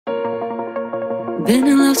Been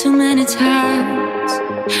in love too many times,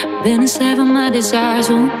 been a slave of my desires.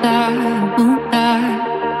 Won't lie, won't lie,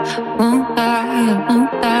 won't lie,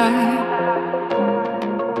 won't lie.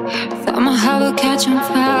 Thought my heart would catch on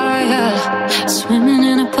fire, swimming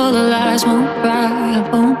in a pool of lies. Won't cry,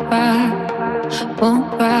 won't cry, won't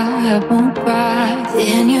cry, won't cry.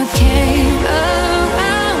 Then you came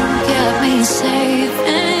around, kept me safe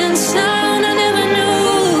and sound. I never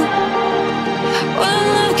knew what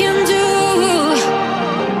love can do.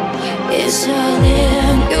 It's all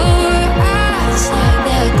in your eyes, like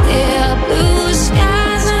that clear blue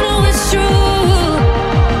skies. I know it's true,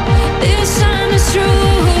 this time it's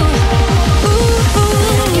true. Ooh,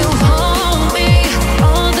 ooh. You hold me,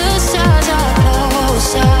 all the stars are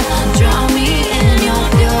closer. Drown me in your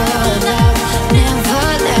pure love, never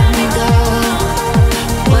let me go.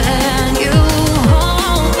 When you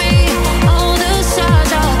hold me, all the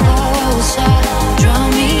stars are closer. Drown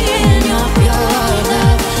me in your pure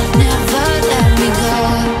love, never let me go.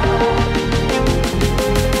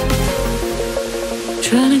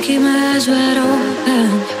 Trying to keep my eyes wide open,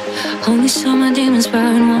 only saw my demons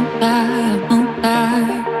burn. Won't lie, won't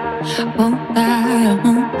lie, won't lie,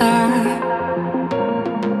 won't lie.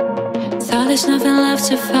 Thought there's nothing left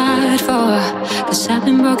to fight for, 'cause I've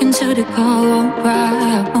been broken to the core. Won't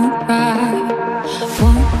cry, won't cry,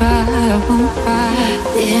 won't cry, won't cry.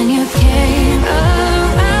 Then you came up